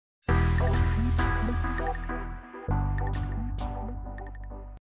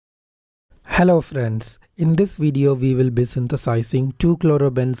Hello friends, in this video we will be synthesizing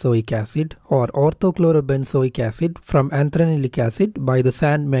 2-chlorobenzoic acid or orthochlorobenzoic acid from anthranilic acid by the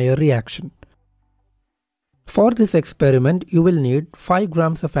Sand-Meyer reaction. For this experiment you will need 5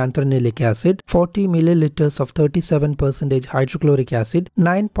 grams of anthranilic acid, 40 milliliters of 37% hydrochloric acid,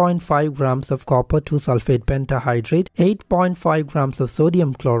 9.5 grams of copper 2-sulfate pentahydrate, 8.5 grams of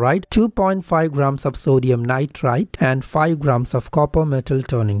sodium chloride, 2.5 grams of sodium nitrite and 5 grams of copper metal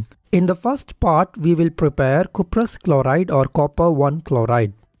turning. In the first part, we will prepare cuprous chloride or copper 1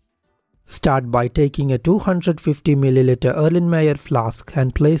 chloride. Start by taking a 250 ml Erlenmeyer flask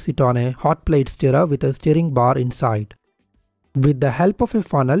and place it on a hot plate stirrer with a stirring bar inside. With the help of a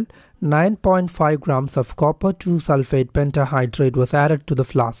funnel, 9.5 grams of copper 2-sulfate pentahydrate was added to the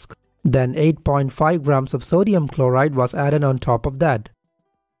flask. Then 8.5 grams of sodium chloride was added on top of that.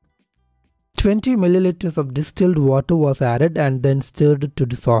 20 milliliters of distilled water was added and then stirred to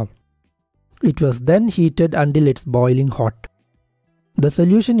dissolve. It was then heated until it's boiling hot. The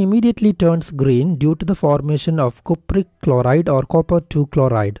solution immediately turns green due to the formation of cupric chloride or copper 2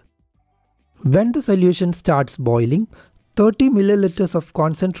 chloride. When the solution starts boiling, 30 milliliters of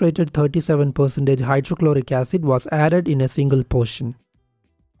concentrated 37% hydrochloric acid was added in a single portion.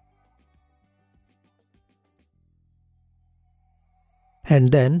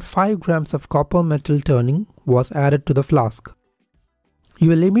 And then 5 grams of copper metal turning was added to the flask. You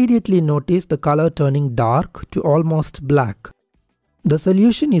will immediately notice the color turning dark to almost black. The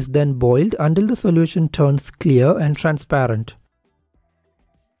solution is then boiled until the solution turns clear and transparent.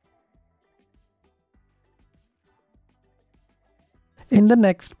 In the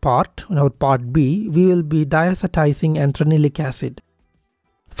next part, or part B, we will be diastasizing anthranilic acid.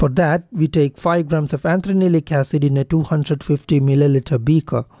 For that, we take 5 grams of anthranilic acid in a 250 ml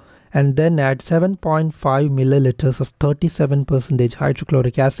beaker and then add 7.5 milliliters of 37%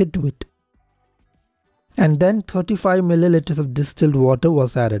 hydrochloric acid to it. And then 35 milliliters of distilled water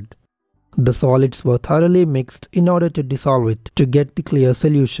was added. The solids were thoroughly mixed in order to dissolve it to get the clear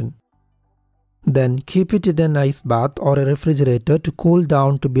solution. Then keep it in an ice bath or a refrigerator to cool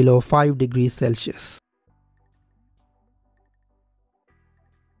down to below 5 degrees Celsius.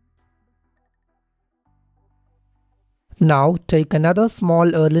 Now take another small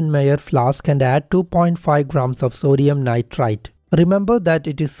Erlenmeyer flask and add 2.5 grams of sodium nitrite. Remember that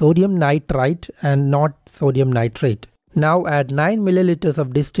it is sodium nitrite and not sodium nitrate. Now add 9 milliliters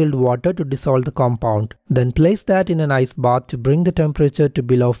of distilled water to dissolve the compound. Then place that in an ice bath to bring the temperature to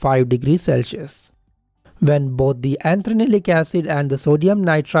below 5 degrees Celsius. When both the anthranilic acid and the sodium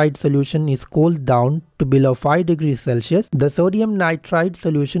nitrite solution is cooled down to below 5 degrees Celsius, the sodium nitrite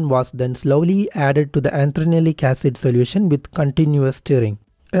solution was then slowly added to the anthranilic acid solution with continuous stirring.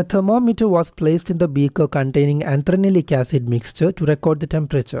 A thermometer was placed in the beaker containing anthranilic acid mixture to record the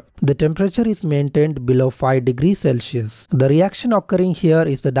temperature. The temperature is maintained below 5 degrees Celsius. The reaction occurring here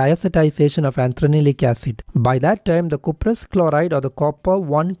is the diastasization of anthranilic acid. By that time, the cuprous chloride or the copper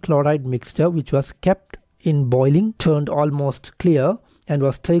 1 chloride mixture, which was kept in boiling, turned almost clear and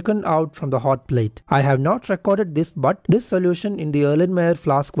was taken out from the hot plate. I have not recorded this, but this solution in the Erlenmeyer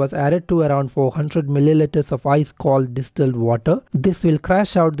flask was added to around 400 milliliters of ice-cold distilled water. This will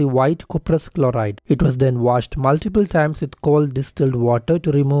crash out the white cuprous chloride. It was then washed multiple times with cold distilled water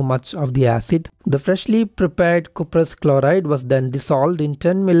to remove much of the acid. The freshly prepared cuprous chloride was then dissolved in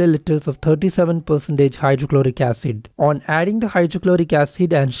 10 milliliters of 37% hydrochloric acid. On adding the hydrochloric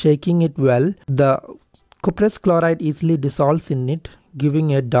acid and shaking it well, the cuprous chloride easily dissolves in it,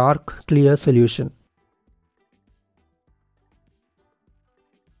 giving a dark, clear solution.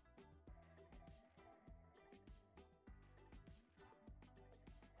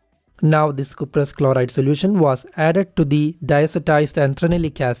 Now this cuprous chloride solution was added to the diastasized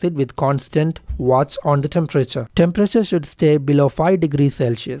anthranilic acid with constant watch on the temperature. Temperature should stay below 5 degrees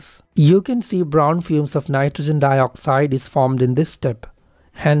Celsius. You can see brown fumes of nitrogen dioxide is formed in this step.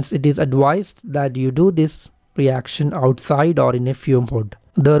 Hence it is advised that you do this reaction outside or in a fume hood.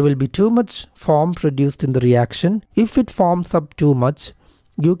 There will be too much foam produced in the reaction. If it forms up too much,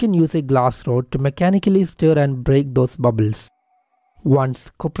 you can use a glass rod to mechanically stir and break those bubbles.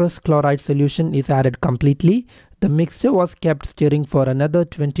 Once cuprous chloride solution is added completely, the mixture was kept stirring for another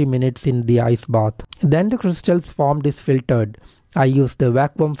 20 minutes in the ice bath. Then the crystals formed is filtered. I used the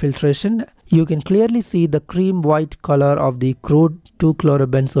vacuum filtration. You can clearly see the cream white color of the crude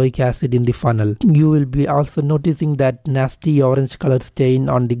 2-chlorobenzoic acid in the funnel. You will be also noticing that nasty orange color stain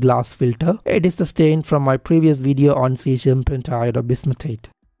on the glass filter. It is the stain from my previous video on cesium pentaiodobismutate.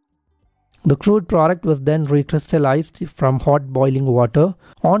 The crude product was then recrystallized from hot boiling water.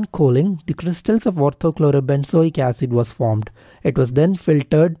 On cooling, the crystals of orthochlorobenzoic acid was formed. It was then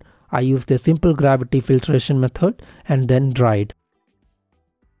filtered. I used a simple gravity filtration method and then dried.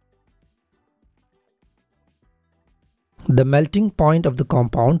 The melting point of the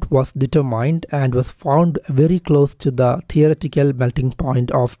compound was determined and was found very close to the theoretical melting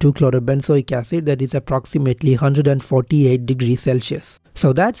point of 2-chlorobenzoic acid, that is approximately 148 degrees Celsius.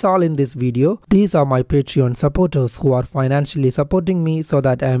 So that's all in this video. These are my Patreon supporters who are financially supporting me so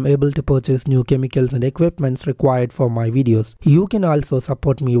that I am able to purchase new chemicals and equipments required for my videos. You can also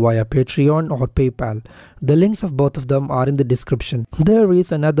support me via Patreon or PayPal. The links of both of them are in the description. There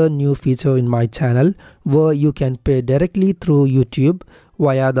is another new feature in my channel where you can pay directly through YouTube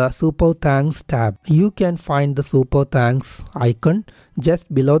via the Super Thanks tab. You can find the Super Thanks icon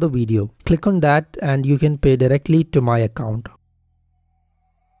just below the video. Click on that and you can pay directly to my account.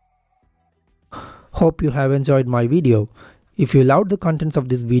 Hope you have enjoyed my video. If you loved the contents of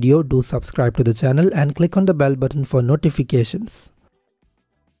this video, do subscribe to the channel and click on the bell button for notifications.